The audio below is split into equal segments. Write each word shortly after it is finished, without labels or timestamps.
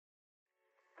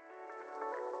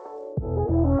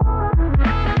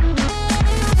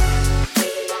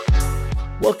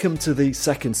Welcome to the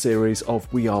second series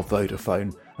of We Are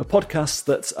Vodafone, a podcast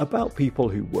that's about people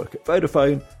who work at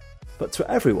Vodafone, but to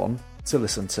everyone to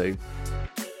listen to.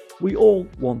 We all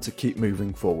want to keep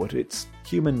moving forward. It's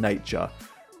human nature.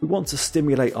 We want to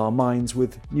stimulate our minds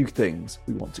with new things.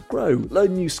 We want to grow,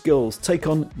 learn new skills, take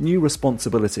on new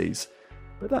responsibilities.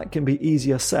 But that can be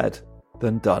easier said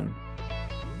than done.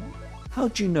 How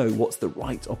do you know what's the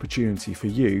right opportunity for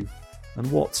you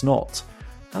and what's not?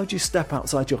 How do you step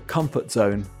outside your comfort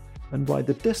zone and ride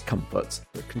the discomfort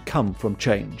that can come from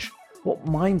change? What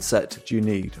mindset do you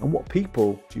need and what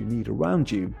people do you need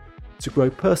around you to grow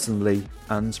personally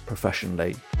and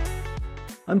professionally?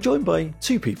 I'm joined by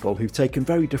two people who've taken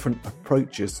very different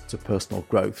approaches to personal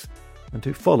growth and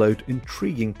who followed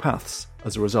intriguing paths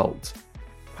as a result.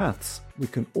 Paths we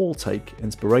can all take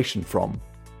inspiration from.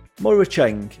 Moira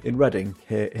Cheng in Reading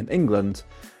here in England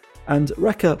and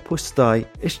Reka Pustai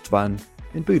Istvan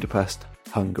in Budapest,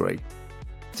 Hungary.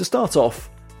 To start off,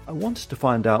 I wanted to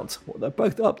find out what they're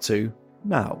both up to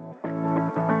now.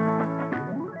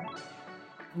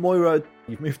 Moira,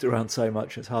 you've moved around so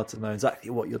much, it's hard to know exactly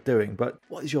what you're doing, but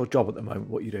what is your job at the moment?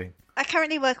 What are you doing? I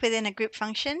currently work within a group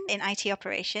function in IT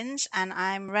operations, and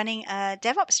I'm running a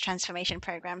DevOps transformation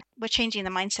program. We're changing the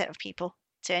mindset of people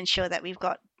to ensure that we've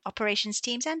got operations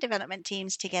teams and development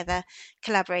teams together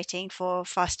collaborating for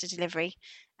faster delivery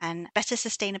and better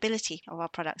sustainability of our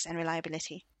products and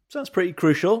reliability. Sounds pretty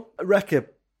crucial. Reka,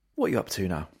 what are you up to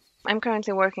now? I'm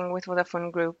currently working with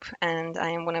Vodafone Group, and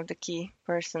I am one of the key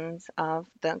persons of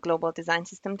the global design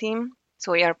system team.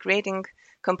 So we are creating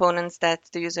components that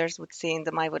the users would see in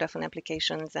the My Vodafone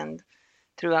applications and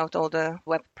throughout all the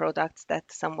web products that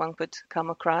someone could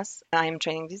come across. I am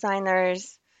training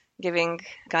designers, giving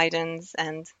guidance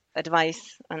and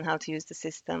advice on how to use the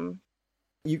system.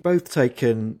 You've both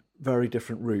taken very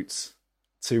different routes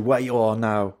to where you are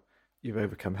now. You've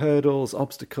overcome hurdles,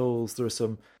 obstacles. There are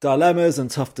some dilemmas and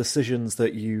tough decisions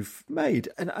that you've made.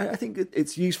 And I think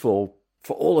it's useful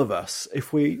for all of us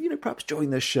if we, perhaps during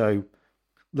this show,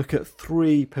 look at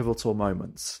three pivotal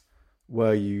moments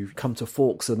where you've come to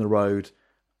forks in the road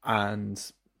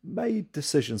and made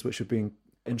decisions which have been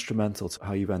instrumental to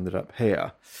how you've ended up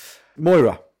here.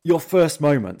 Moira, your first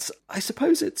moment, I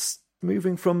suppose it's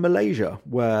moving from Malaysia,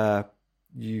 where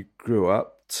you grew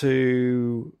up,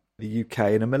 to the UK.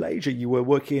 And in Malaysia, you were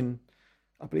working,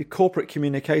 I believe, corporate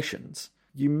communications.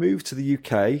 You moved to the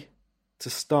UK to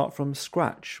start from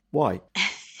scratch. Why?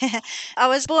 I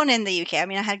was born in the UK.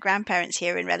 I had grandparents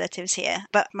here and relatives here,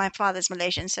 but my father's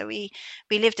Malaysian, so we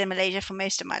lived in Malaysia for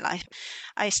most of my life.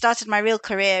 I started my real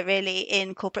career really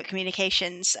in corporate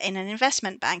communications in an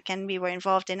investment bank, and we were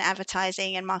involved in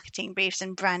advertising and marketing briefs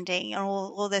and branding and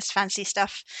all this fancy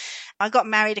stuff. I got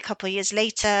married a couple of years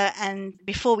later, and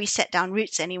before we set down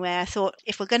roots anywhere, I thought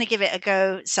if we're going to give it a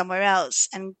go somewhere else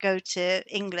and go to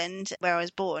England, where I was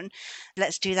born,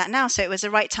 let's do that now. So it was the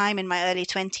right time in my early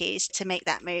 20s to make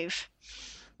that move.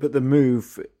 But the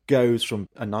move goes from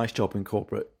a nice job in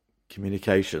corporate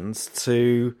communications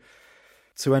to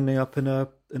ending up in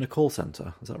a call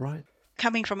centre. Is that right?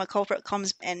 Coming from a corporate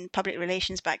comms and public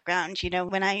relations background,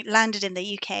 when I landed in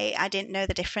the UK, I didn't know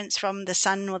the difference from the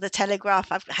Sun or the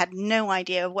Telegraph. I've had no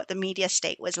idea what the media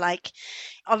state was like.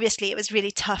 Obviously, it was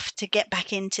really tough to get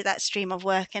back into that stream of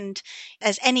work. And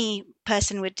as any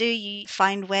person would do, you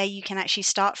find where you can actually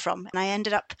start from. And I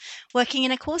ended up working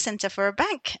in a call center for a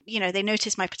bank. They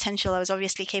noticed my potential. I was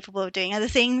obviously capable of doing other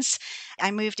things. I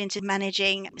moved into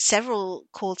managing several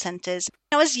call centers.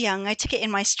 I was young. I took it in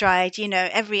my stride.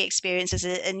 Every experience is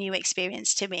a new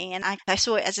experience to me. And I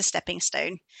saw it as a stepping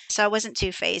stone. So I wasn't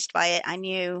too fazed by it. I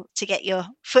knew to get your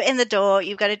foot in the door,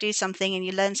 you've got to do something and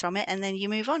you learn from it and then you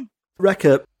move on.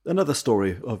 Reka, another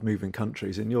story of moving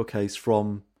countries, in your case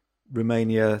from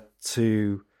Romania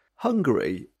to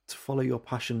Hungary to follow your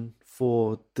passion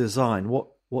for design. What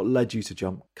led you to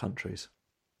jump countries?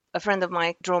 A friend of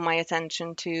mine drew my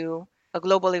attention to a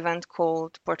global event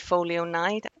called Portfolio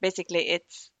Night. Basically,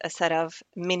 it's a set of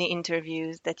mini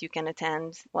interviews that you can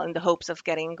attend in the hopes of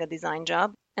getting a design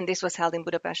job. And this was held in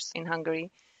Budapest in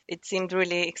Hungary. It seemed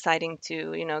really exciting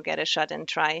to, get a shot and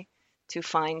try to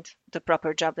find the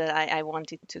proper job that I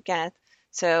wanted to get.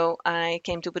 So I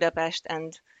came to Budapest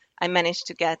and I managed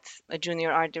to get a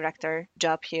junior art director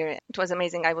job here. It was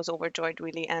amazing. I was overjoyed,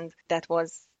 really. And that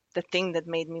was the thing that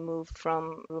made me move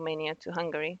from Romania to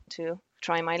Hungary to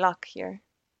try my luck here.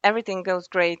 Everything goes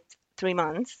great 3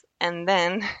 months. And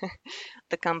then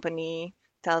the company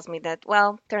tells me that,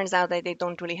 turns out that they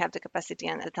don't really have the capacity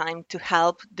and the time to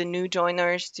help the new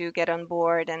joiners to get on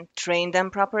board and train them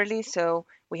properly. So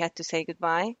we had to say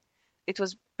goodbye. It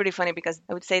was pretty funny because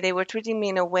I would say they were treating me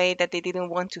in a way that they didn't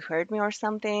want to hurt me or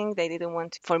something. They didn't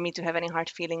want for me to have any hard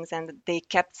feelings. And they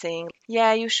kept saying,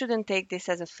 yeah, you shouldn't take this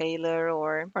as a failure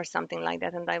or something like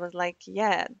that. And I was like,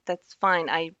 yeah, that's fine.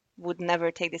 I would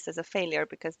never take this as a failure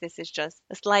because this is just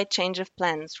a slight change of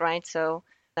plans, right? So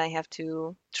I have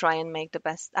to try and make the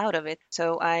best out of it.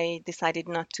 So I decided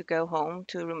not to go home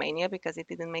to Romania because it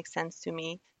didn't make sense to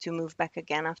me to move back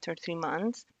again after 3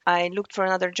 months. I looked for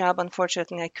another job.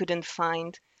 Unfortunately, I couldn't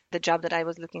find the job that I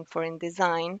was looking for in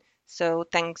design. So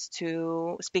thanks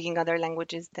to speaking other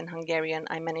languages than Hungarian,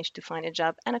 I managed to find a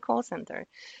job and a call center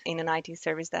in an IT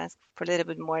service desk for a little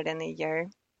bit more than a year.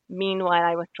 Meanwhile,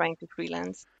 I was trying to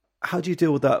freelance. How do you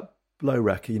deal with that blow,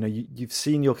 Rekha? You know, you've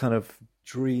seen your kind of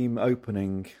dream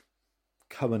opening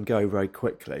come and go very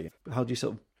quickly. How do you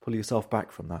sort of pull yourself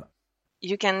back from that?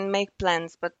 You can make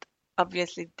plans, but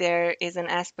obviously there is an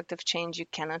aspect of change you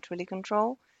cannot really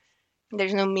control.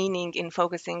 There's no meaning in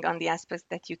focusing on the aspects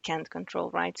that you can't control,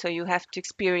 right? So you have to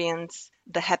experience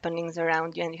the happenings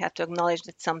around you and you have to acknowledge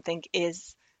that something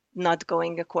is not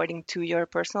going according to your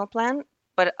personal plan.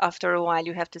 But after a while,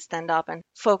 you have to stand up and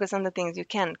focus on the things you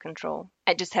can control.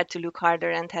 I just had to look harder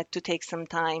and had to take some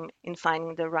time in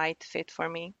finding the right fit for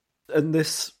me. And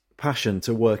this passion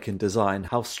to work in design,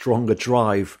 how strong a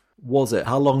drive was it?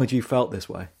 How long had you felt this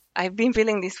way? I've been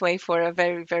feeling this way for a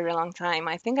very, very long time.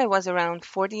 I think I was around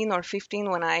 14 or 15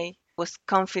 when I was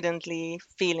confidently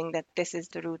feeling that this is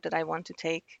the route that I want to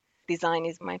take. Design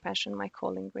is my passion, my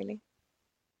calling, really.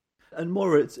 And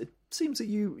Maura, it seems that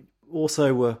you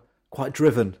also were quite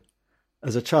driven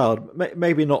as a child,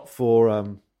 maybe not for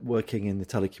working in the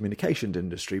telecommunications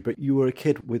industry, but you were a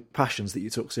kid with passions that you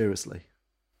took seriously.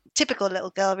 Typical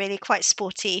little girl, really quite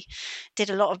sporty, did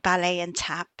a lot of ballet and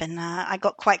tap, and I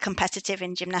got quite competitive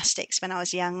in gymnastics when I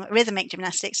was young, rhythmic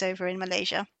gymnastics over in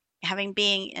Malaysia. Having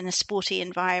been in a sporty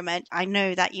environment, I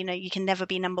know that, you can never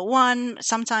be number one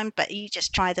sometimes, but you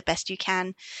just try the best you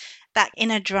can. That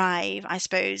inner drive, I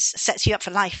suppose, sets you up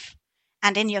for life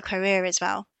and in your career as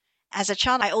well. As a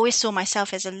child, I always saw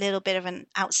myself as a little bit of an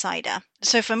outsider.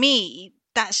 So for me,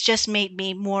 that's just made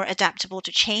me more adaptable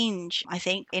to change, I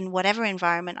think, in whatever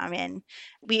environment I'm in.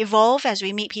 We evolve as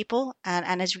we meet people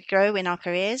and as we grow in our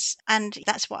careers. And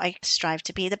that's what I strive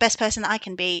to be, the best person that I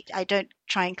can be. I don't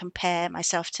try and compare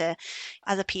myself to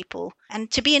other people, and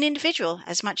to be an individual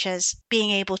as much as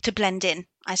being able to blend in,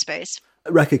 I suppose.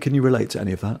 Rekha, can you relate to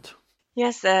any of that?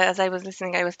 Yes, as I was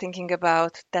listening, I was thinking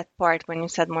about that part when you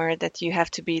said, Maura, that you have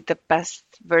to be the best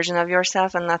version of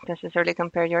yourself and not necessarily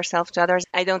compare yourself to others.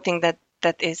 I don't think that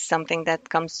is something that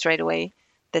comes straight away,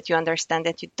 that you understand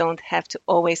that you don't have to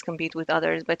always compete with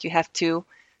others, but you have to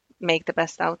make the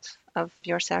best out of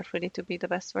yourself, really, to be the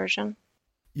best version.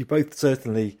 You both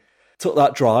certainly took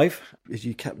that drive as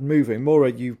you kept moving.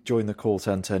 Maura, you joined the call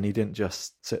centre and you didn't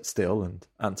just sit still and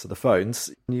answer the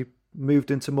phones. You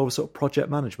moved into more of a sort of project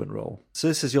management role. So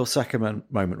this is your second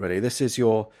moment, really. This is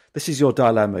your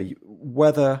dilemma,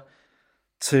 whether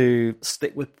to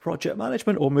stick with project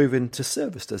management or move into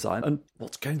service design. And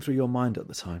what's going through your mind at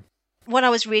the time? What I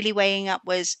was really weighing up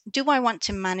was, do I want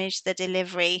to manage the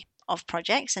delivery of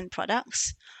projects and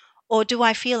products? Or do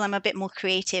I feel I'm a bit more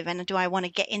creative, and do I want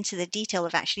to get into the detail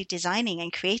of actually designing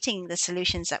and creating the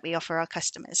solutions that we offer our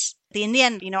customers? In the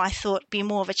end, I thought it'd be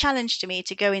more of a challenge to me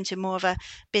to go into more of a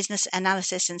business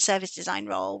analysis and service design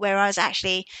role, where I was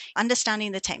actually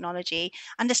understanding the technology,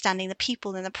 understanding the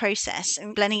people and the process,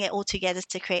 and blending it all together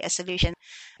to create a solution.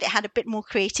 It had a bit more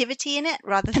creativity in it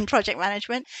rather than project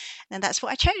management, and that's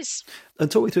what I chose.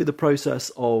 And talk me through the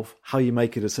process of how you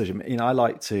make a decision. I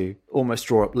like to almost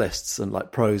draw up lists and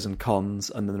like pros and cons,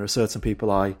 and then there are certain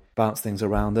people I bounce things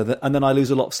around, and then I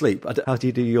lose a lot of sleep. How do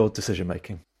you do your decision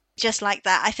making? Just like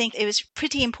that, I think it was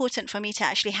pretty important for me to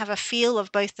actually have a feel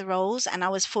of both the roles, and I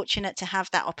was fortunate to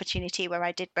have that opportunity where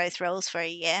I did both roles for a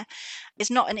year. It's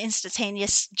not an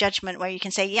instantaneous judgment where you can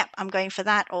say, yep, I'm going for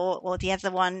that or the other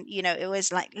one. It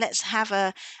was like, let's have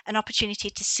an opportunity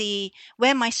to see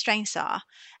where my strengths are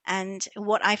and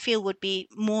what I feel would be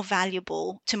more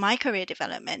valuable to my career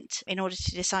development in order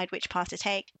to decide which path to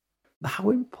take.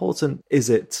 How important is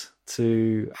it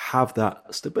to have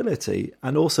that stability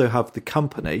and also have the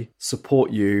company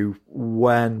support you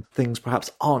when things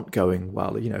perhaps aren't going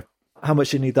well? How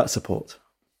much do you need that support?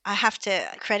 I have to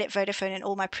credit Vodafone and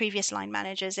all my previous line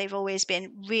managers. They've always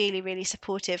been really, really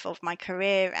supportive of my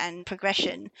career and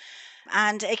progression.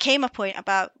 And it came a point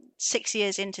about 6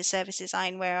 years into service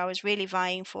design where I was really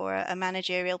vying for a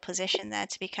managerial position there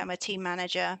to become a team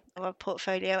manager of a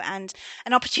portfolio, and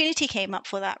an opportunity came up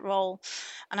for that role.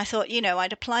 And I thought,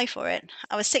 I'd apply for it.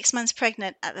 I was 6 months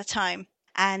pregnant at the time.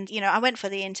 And, I went for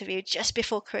the interview just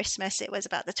before Christmas. It was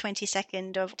about the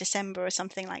 22nd of December or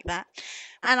something like that.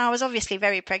 And I was obviously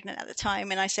very pregnant at the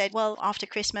time. And I said, well, after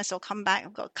Christmas, I'll come back.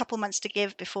 I've got a couple months to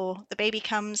give before the baby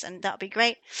comes, and that'll be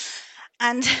great.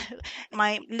 And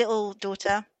my little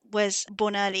daughter was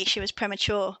born early. She was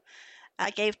premature. I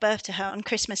gave birth to her on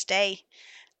Christmas Day.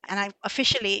 And I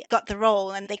officially got the role,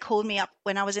 and they called me up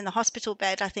when I was in the hospital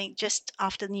bed, I think just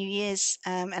after New Year's.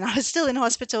 And I was still in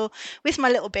hospital with my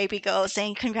little baby girl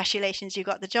saying, congratulations, you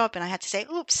got the job. And I had to say,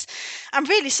 oops, I'm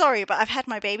really sorry, but I've had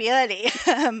my baby early.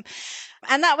 And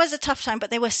that was a tough time, but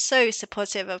they were so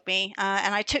supportive of me.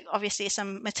 And I took obviously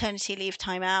some maternity leave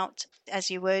time out,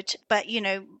 as you would. But,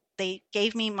 they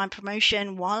gave me my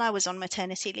promotion while I was on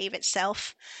maternity leave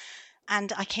itself.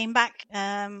 And I came back,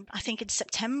 I think in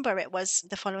September it was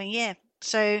the following year.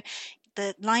 So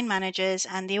the line managers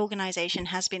and the organization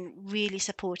has been really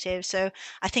supportive. So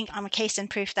I think I'm a case in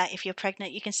proof that if you're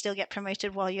pregnant, you can still get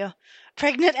promoted while you're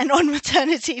pregnant and on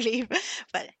maternity leave.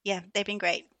 But yeah, they've been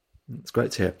great. It's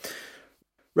great to hear.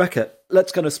 Rekha,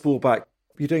 let's kind of spool back.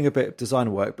 You're doing a bit of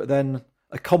design work, but then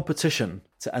a competition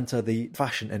to enter the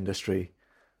fashion industry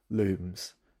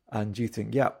looms. And you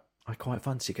think, yeah, I quite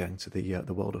fancy going to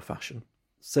the world of fashion.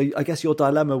 So I guess your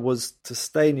dilemma was to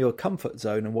stay in your comfort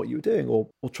zone and what you were doing, or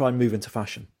try and move into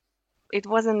fashion. It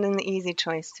wasn't an easy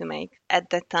choice to make. At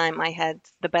that time, I had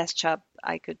the best job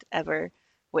I could ever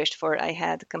wish for. I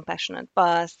had a compassionate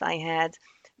boss. I had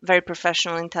very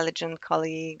professional, intelligent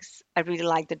colleagues. I really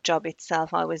liked the job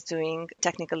itself. I was doing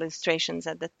technical illustrations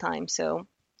at that time. So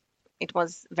it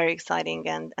was very exciting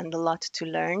and a lot to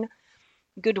learn.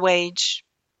 Good wage,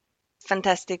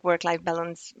 fantastic work-life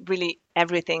balance, really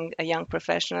everything a young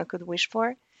professional could wish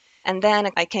for. And then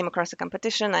I came across a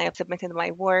competition. I submitted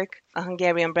my work. A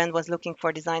Hungarian brand was looking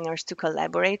for designers to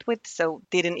collaborate with, so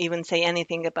didn't even say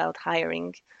anything about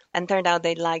hiring. And turned out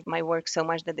they liked my work so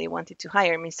much that they wanted to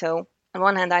hire me. So on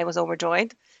one hand, I was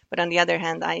overjoyed, but on the other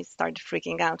hand, I started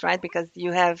freaking out, right? Because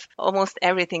you have almost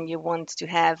everything you want to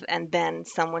have, and then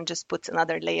someone just puts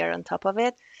another layer on top of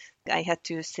it. I had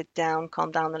to sit down,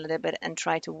 calm down a little bit, and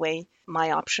try to weigh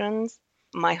my options.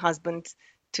 My husband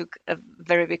took a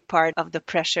very big part of the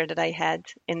pressure that I had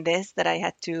in this, that I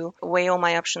had to weigh all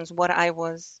my options, what I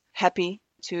was happy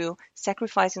to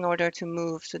sacrifice in order to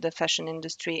move to the fashion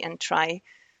industry and try,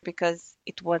 because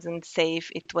it wasn't safe,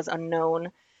 it was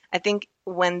unknown. I think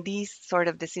when these sort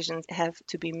of decisions have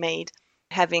to be made,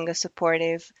 having a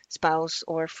supportive spouse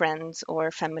or friends or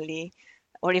family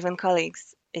or even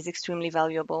colleagues is extremely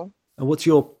valuable. And what's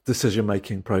your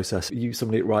decision-making process? Are you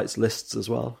somebody that writes lists as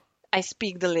well? I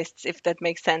speak the lists, if that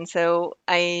makes sense. So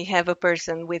I have a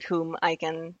person with whom I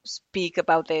can speak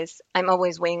about this. I'm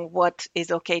always weighing what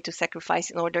is okay to sacrifice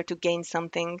in order to gain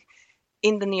something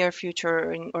in the near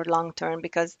future or long term,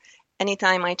 because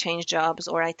anytime I change jobs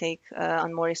or I take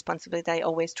on more responsibility, I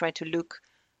always try to look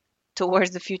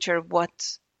towards the future.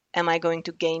 What am I going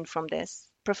to gain from this,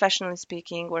 professionally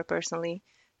speaking or personally?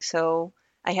 So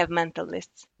I have mental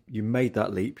lists. You made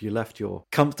that leap. You left your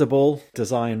comfortable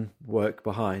design work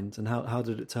behind. And how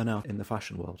did it turn out in the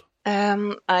fashion world?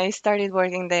 I started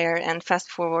working there, and fast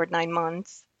forward 9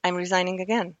 months, I'm resigning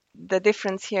again. The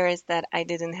difference here is that I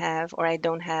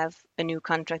don't have a new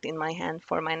contract in my hand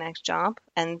for my next job.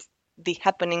 And the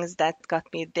happenings that got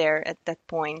me there at that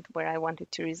point where I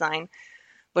wanted to resign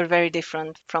were very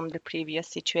different from the previous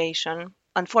situation.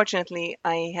 Unfortunately,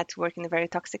 I had to work in a very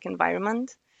toxic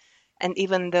environment. And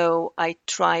even though I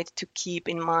tried to keep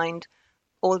in mind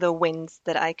all the wins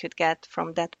that I could get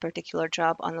from that particular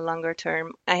job on a longer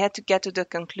term, I had to get to the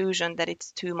conclusion that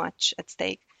it's too much at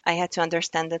stake. I had to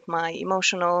understand that my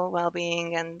emotional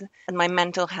well-being and my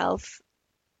mental health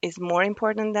is more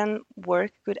important than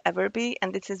work could ever be.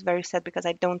 And this is very sad because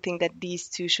I don't think that these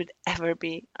two should ever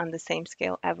be on the same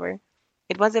scale ever.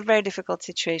 It was a very difficult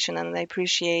situation, and I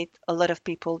appreciate a lot of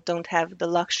people don't have the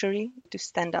luxury to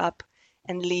stand up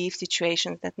and leave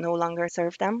situations that no longer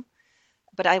serve them.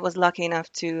 But I was lucky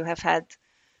enough to have had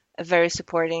a very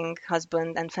supporting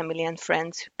husband and family and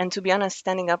friends. And to be honest,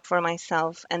 standing up for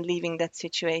myself and leaving that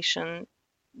situation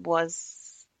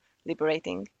was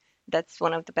liberating. That's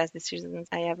one of the best decisions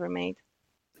I ever made.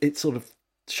 It sort of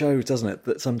shows, doesn't it,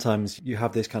 that sometimes you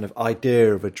have this kind of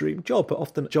idea of a dream job, but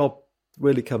often a job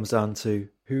really comes down to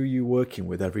who you're working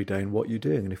with every day and what you're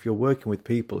doing. And if you're working with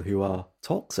people who are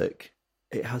toxic,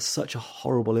 it has such a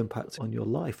horrible impact on your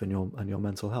life and your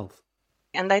mental health.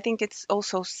 And I think it's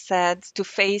also sad to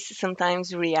face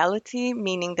sometimes reality,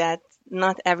 meaning that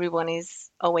not everyone is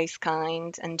always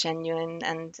kind and genuine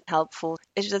and helpful.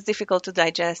 It's just difficult to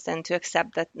digest and to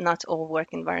accept that not all work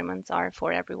environments are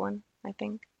for everyone, I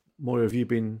think. Moira, have you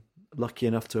been lucky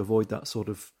enough to avoid that sort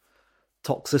of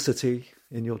toxicity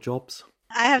in your jobs?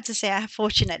 I have to say, I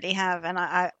fortunately have. And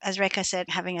as Rekha said,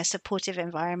 having a supportive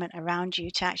environment around you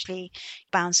to actually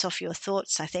bounce off your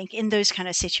thoughts, I think, in those kind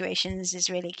of situations is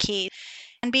really key.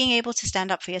 And being able to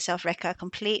stand up for yourself, Rekha, I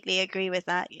completely agree with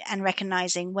that. And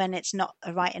recognizing when it's not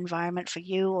a right environment for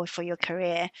you or for your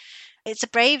career. It's a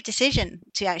brave decision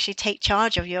to actually take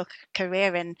charge of your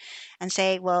career and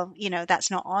say, well, that's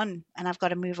not on, and I've got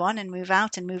to move on and move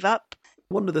out and move up.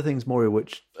 One of the things, Moira,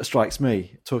 which strikes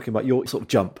me, talking about your sort of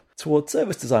jump towards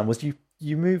service design, was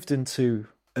you moved into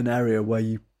an area where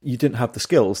you didn't have the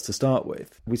skills to start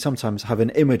with. We sometimes have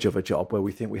an image of a job where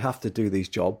we think we have to do these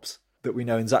jobs, that we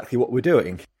know exactly what we're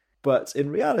doing. But in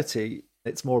reality,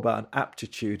 it's more about an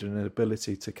aptitude and an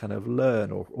ability to kind of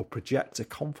learn or project a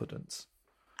confidence.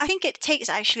 I think it takes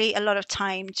actually a lot of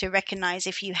time to recognize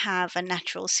if you have a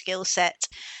natural skill set.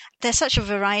 There's such a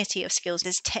variety of skills.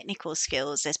 There's technical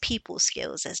skills, there's people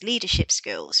skills, there's leadership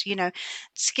skills.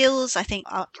 Skills I think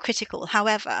are critical.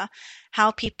 However, how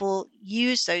people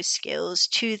use those skills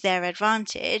to their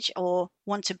advantage or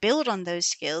want to build on those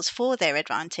skills for their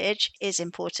advantage is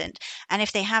important. And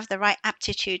if they have the right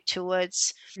aptitude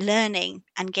towards learning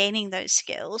and gaining those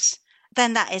skills,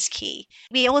 then that is key.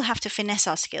 We all have to finesse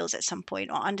our skills at some point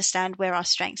or understand where our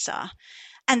strengths are.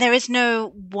 And there is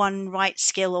no one right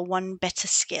skill or one better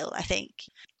skill, I think.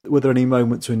 Were there any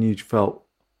moments when you felt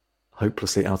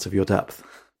hopelessly out of your depth?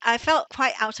 I felt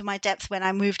quite out of my depth when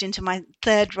I moved into my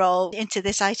third role, into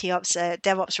this IT ops,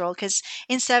 DevOps role, because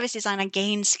in service design, I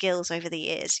gained skills over the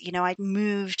years. I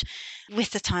moved with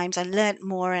the times, I learned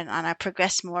more and I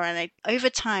progressed more. And over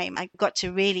time, I got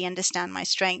to really understand my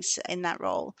strengths in that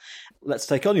role. Let's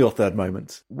take on your third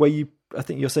moment, where I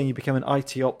think you're saying you became an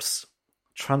IT ops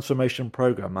transformation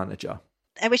program manager.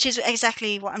 Which is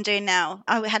exactly what I'm doing now.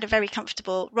 I had a very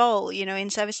comfortable role, in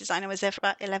service design. I was there for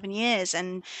about 11 years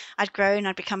and I'd grown,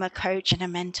 I'd become a coach and a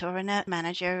mentor and a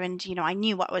manager and, I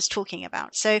knew what I was talking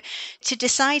about. So to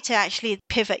decide to actually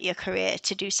pivot your career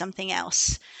to do something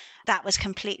else, that was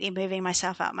completely moving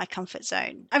myself out of my comfort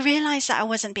zone. I realized that I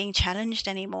wasn't being challenged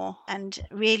anymore and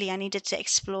really I needed to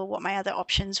explore what my other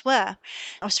options were.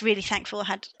 I was really thankful I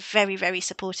had a very, very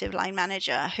supportive line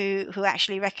manager who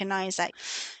actually recognized that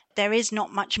there is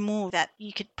not much more that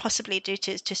you could possibly do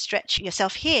to stretch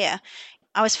yourself here.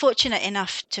 I was fortunate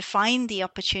enough to find the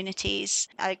opportunities.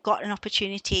 I got an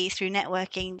opportunity through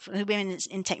networking for the Women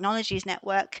in Technologies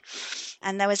Network.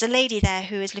 And there was a lady there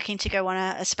who was looking to go on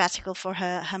a sabbatical for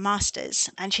her master's.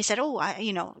 And she said,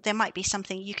 there might be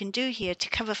something you can do here to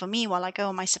cover for me while I go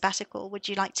on my sabbatical. Would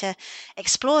you like to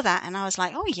explore that? And I was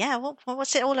like, oh, yeah,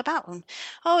 what's it all about? And,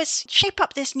 it's shape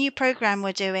up this new program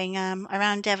we're doing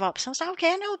around DevOps. I was like,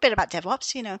 okay, I know a bit about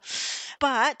DevOps,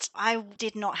 but I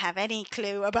did not have any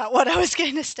clue about what I was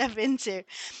going to step into.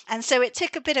 And so it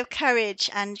took a bit of courage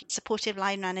and supportive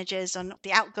line managers on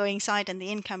the outgoing side and the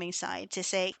incoming side to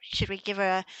say, should we give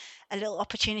her a little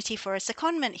opportunity for a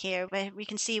secondment here where we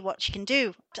can see what she can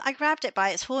do? I grabbed it by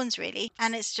its horns, really.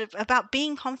 And it's about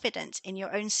being confident in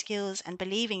your own skills and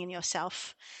believing in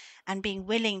yourself and being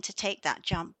willing to take that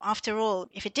jump. After all,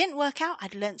 if it didn't work out,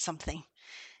 I'd learned something.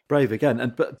 Brave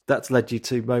again. But that's led you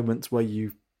to moments where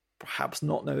you perhaps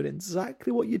not knowing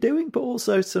exactly what you're doing, but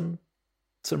also some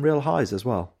real highs as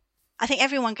well. I think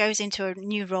everyone goes into a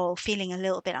new role feeling a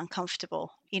little bit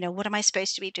uncomfortable. What am I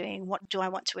supposed to be doing? What do I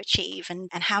want to achieve? And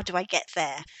how do I get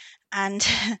there? And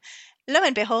lo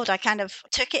and behold, I kind of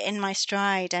took it in my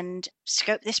stride and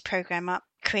scoped this program up,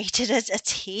 created a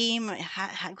team,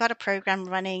 got a program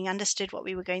running, understood what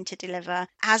we were going to deliver.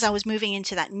 As I was moving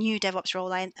into that new DevOps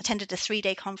role, I attended a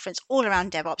 3-day conference all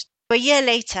around DevOps. A year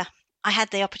later, I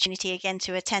had the opportunity again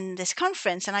to attend this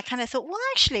conference, and I kind of thought, well,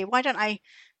 actually, why don't I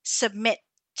submit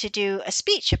to do a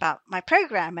speech about my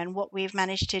program and what we've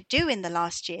managed to do in the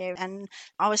last year? And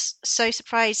I was so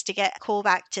surprised to get a call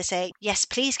back to say, yes,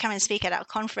 please come and speak at our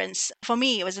conference. For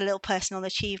me, it was a little personal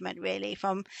achievement, really,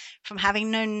 from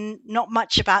having known not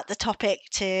much about the topic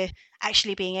to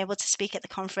actually being able to speak at the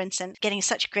conference and getting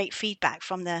such great feedback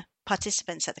from the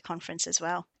participants at the conference as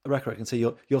well. Rebecca, I can see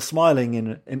you're smiling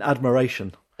in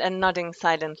admiration. And nodding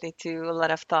silently to a lot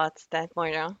of thoughts that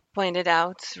Moira pointed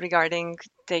out regarding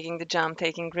taking the jump,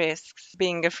 taking risks,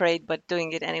 being afraid, but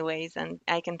doing it anyways. And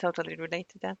I can totally relate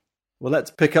to that. Well,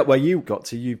 let's pick up where you got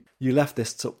to. You left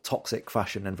this toxic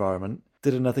fashion environment,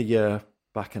 did another year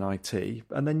back in IT,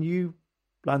 and then you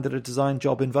landed a design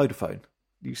job in Vodafone.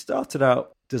 You started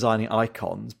out designing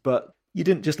icons, but you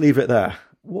didn't just leave it there.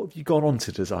 What have you gone on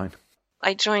to design?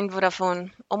 I joined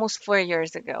Vodafone almost 4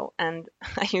 years ago, and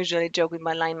I usually joke with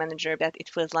my line manager that it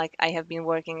feels like I have been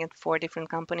working at 4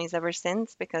 different companies ever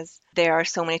since, because there are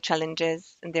so many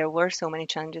challenges, and there were so many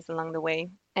challenges along the way.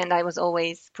 And I was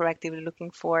always proactively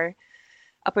looking for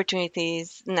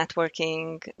opportunities,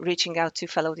 networking, reaching out to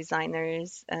fellow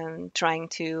designers, trying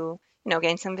to,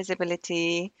 gain some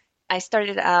visibility. I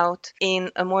started out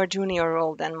in a more junior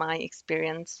role than my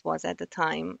experience was at the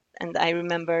time. And I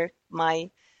remember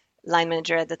my line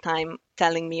manager at the time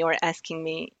telling me or asking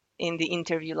me in the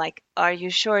interview, like, are you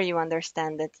sure you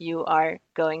understand that you are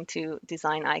going to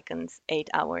design icons 8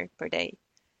 hours per day?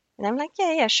 And I'm like,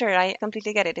 yeah, sure. I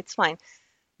completely get it. It's fine.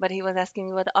 But he was asking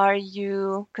me, "But are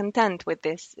you content with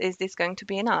this? Is this going to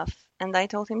be enough?" And I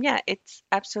told him, yeah, it's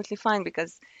absolutely fine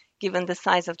because given the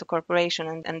size of the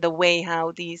corporation and the way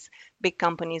how these big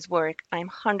companies work, I'm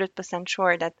 100%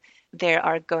 sure that there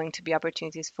are going to be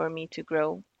opportunities for me to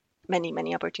grow, many,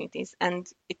 many opportunities. And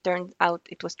it turned out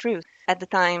it was true. At the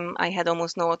time, I had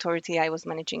almost no authority. I was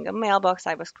managing a mailbox,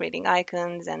 I was creating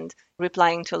icons and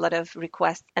replying to a lot of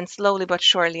requests. And slowly but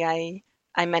surely,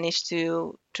 I managed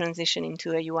to transition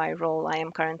into a UI role. I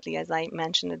am currently, as I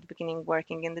mentioned at the beginning,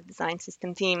 working in the design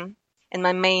system team. And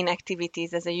my main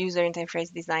activities as a user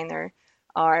interface designer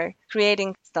are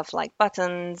creating stuff like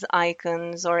buttons,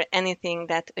 icons, or anything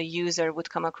that a user would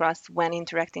come across when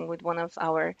interacting with one of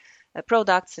our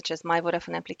products, such as My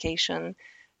Vodafone application,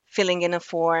 filling in a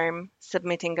form,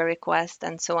 submitting a request,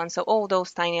 and so on. So all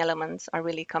those tiny elements are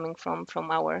really coming from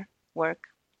our work.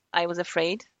 I was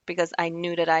afraid because I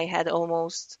knew that I had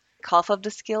almost half of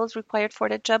the skills required for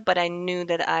the job, but I knew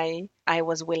that I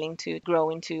was willing to grow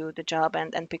into the job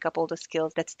and pick up all the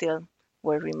skills that still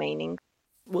were remaining.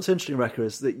 What's interesting, Rekha,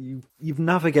 is that you've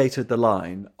navigated the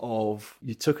line of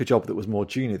you took a job that was more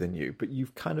junior than you, but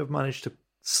you've kind of managed to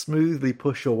smoothly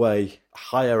push your way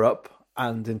higher up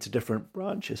and into different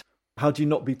branches. How do you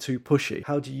not be too pushy?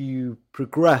 How do you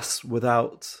progress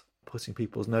without putting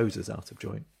people's noses out of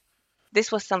joint?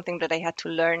 This was something that I had to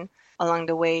learn along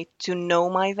the way to know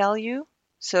my value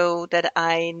so that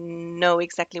I know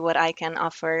exactly what I can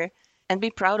offer and be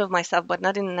proud of myself, but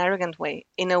not in an arrogant way,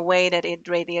 in a way that it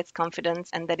radiates confidence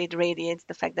and that it radiates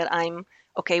the fact that I'm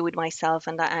okay with myself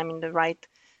and that I'm in the right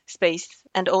space.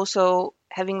 And also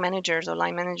having managers or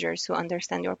line managers who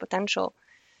understand your potential.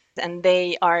 And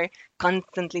they are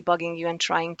constantly bugging you and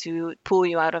trying to pull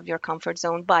you out of your comfort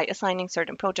zone by assigning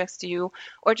certain projects to you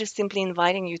or just simply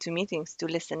inviting you to meetings to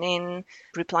listen in,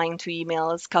 replying to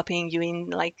emails, copying you in,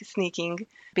 like sneaking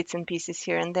bits and pieces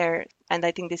here and there. And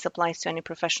I think this applies to any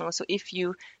professional. So if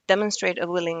you demonstrate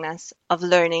a willingness of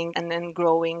learning and then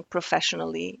growing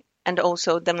professionally, and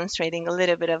also demonstrating a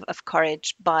little bit of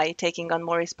courage by taking on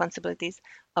more responsibilities,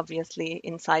 obviously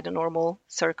inside a normal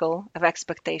circle of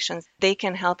expectations, they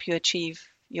can help you achieve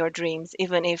your dreams,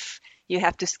 even if you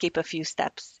have to skip a few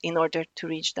steps in order to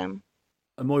reach them.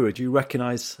 And Moira, do you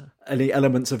recognise any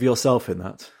elements of yourself in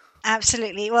that?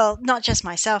 Absolutely. Well, not just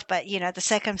myself, but, the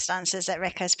circumstances that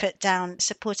Rekha has put down,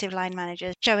 supportive line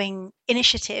managers showing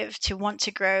initiative to want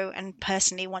to grow and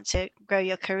personally want to grow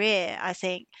your career. I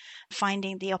think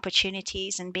finding the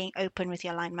opportunities and being open with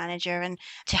your line manager and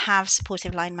to have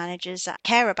supportive line managers that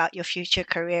care about your future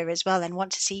career as well and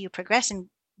want to see you progress and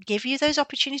give you those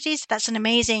opportunities. That's an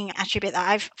amazing attribute that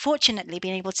I've fortunately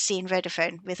been able to see in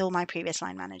Vodafone with all my previous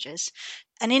line managers.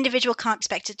 An individual can't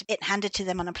expect it handed to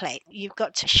them on a plate. You've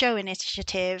got to show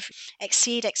initiative,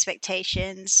 exceed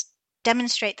expectations,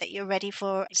 demonstrate that you're ready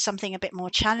for something a bit more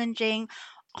challenging,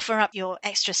 offer up your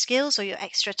extra skills or your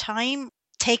extra time,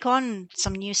 take on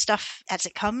some new stuff as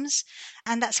it comes.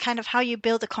 And that's kind of how you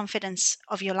build the confidence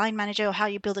of your line manager or how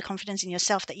you build the confidence in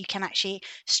yourself that you can actually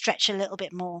stretch a little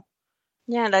bit more.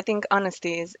 Yeah, and I think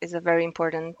honesty is a very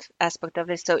important aspect of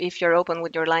this. So if you're open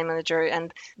with your line manager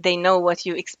and they know what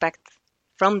you expect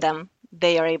from them,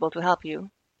 they are able to help you.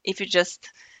 If you just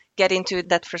get into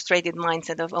that frustrated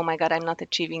mindset of, oh my God, I'm not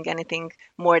achieving anything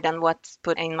more than what's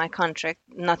put in my contract,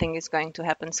 nothing is going to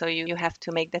happen. So you have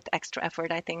to make that extra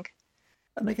effort, I think.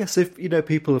 And I guess if,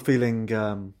 people are feeling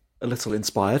a little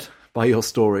inspired by your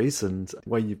stories and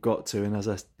where you've got to, and as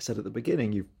I said at the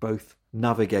beginning, you've both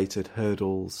navigated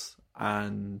hurdles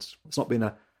and it's not been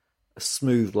a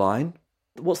smooth line.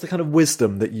 What's the kind of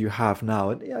wisdom that you have now?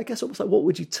 And I guess almost like, what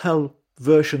would you tell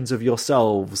versions of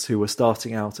yourselves who were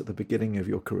starting out at the beginning of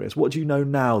your careers? What do you know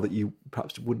now that you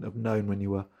perhaps wouldn't have known when you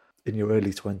were in your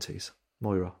early 20s?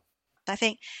 Moira? I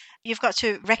think you've got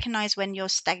to recognize when you're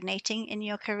stagnating in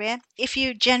your career. If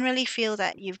you generally feel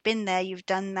that you've been there, you've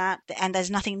done that, and there's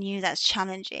nothing new that's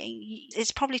challenging,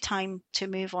 it's probably time to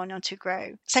move on or to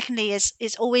grow. Secondly,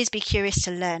 is always be curious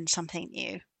to learn something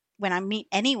new. When I meet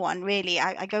anyone, really,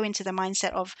 I go into the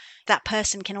mindset of that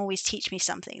person can always teach me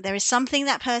something. There is something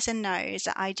that person knows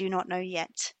that I do not know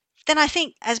yet. then I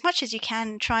think as much as you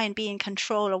can, try and be in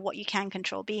control of what you can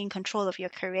control, be in control of your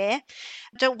career.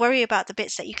 Don't worry about the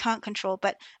bits that you can't control,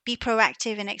 but be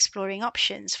proactive in exploring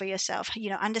options for yourself.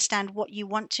 Understand what you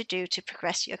want to do to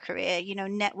progress your career,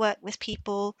 network with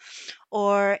people,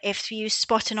 or if you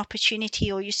spot an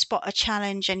opportunity or you spot a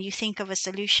challenge and you think of a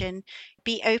solution,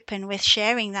 be open with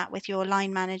sharing that with your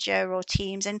line manager or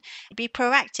teams, and be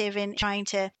proactive in trying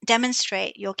to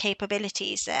demonstrate your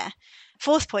capabilities there.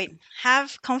 Fourth point,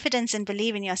 have confidence and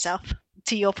believe in yourself.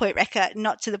 To your point, Rekha,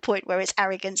 not to the point where it's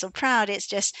arrogance or proud. It's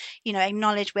just,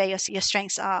 acknowledge where your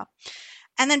strengths are.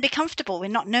 And then be comfortable with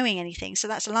not knowing anything. So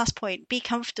that's the last point. Be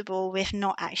comfortable with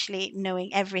not actually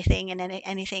knowing everything and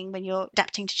anything when you're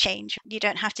adapting to change. You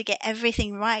don't have to get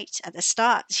everything right at the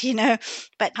start,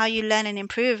 but how you learn and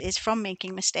improve is from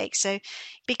making mistakes. So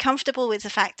be comfortable with the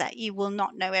fact that you will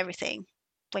not know everything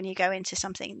when you go into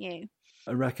something new.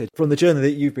 And Rekha, from the journey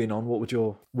that you've been on, what would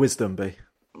your wisdom be?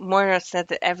 Moira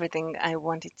said everything I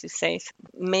wanted to say.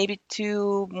 Maybe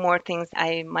two more things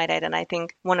I might add, and I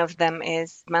think one of them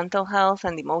is mental health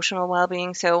and emotional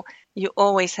well-being. So you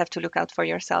always have to look out for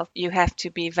yourself. You have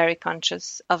to be very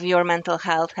conscious of your mental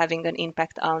health having an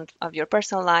impact of your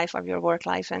personal life, of your work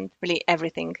life, and really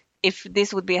everything. If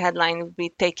this would be a headline, it would be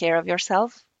take care of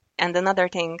yourself. And another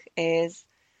thing is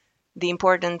the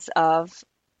importance of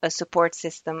a support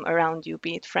system around you,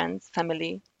 be it friends,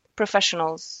 family,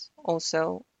 professionals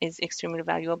also is extremely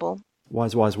valuable.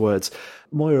 Wise words.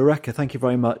 Moira, Rekha, thank you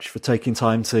very much for taking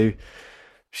time to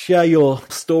share your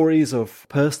stories of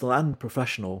personal and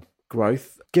professional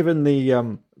growth. Given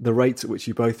the rate at which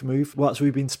you both move, whilst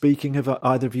we've been speaking, have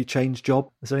either of you changed job?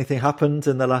 Has anything happened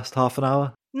in the last half an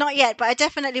hour? Not yet, but I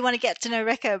definitely want to get to know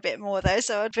Rekha a bit more though,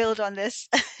 so I'll build on this.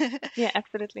 Yeah,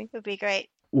 absolutely. It would be great.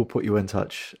 We'll put you in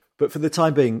touch. But for the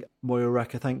time being, Moira,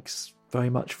 Rekha, thanks very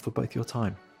much for both your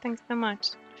time. Thanks so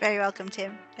much. Very welcome,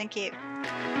 Tim. Thank you.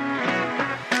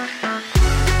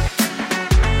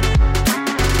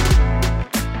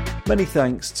 Many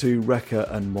thanks to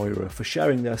Rekha and Moira for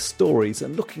sharing their stories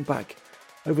and looking back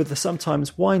over the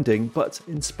sometimes winding but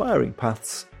inspiring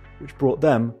paths which brought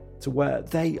them to where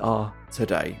they are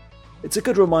today. It's a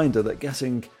good reminder that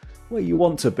getting where you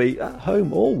want to be at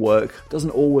home or work doesn't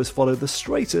always follow the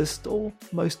straightest or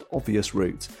most obvious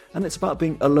route, and it's about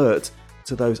being alert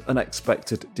to those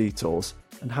unexpected detours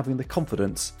and having the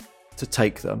confidence to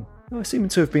take them. I seem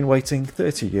to have been waiting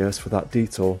 30 years for that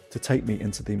detour to take me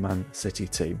into the Man City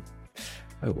team.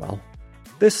 Oh well.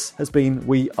 This has been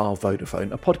We Are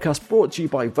Vodafone, a podcast brought to you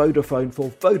by Vodafone for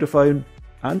Vodafone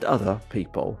and other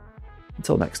people.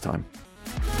 Until next time.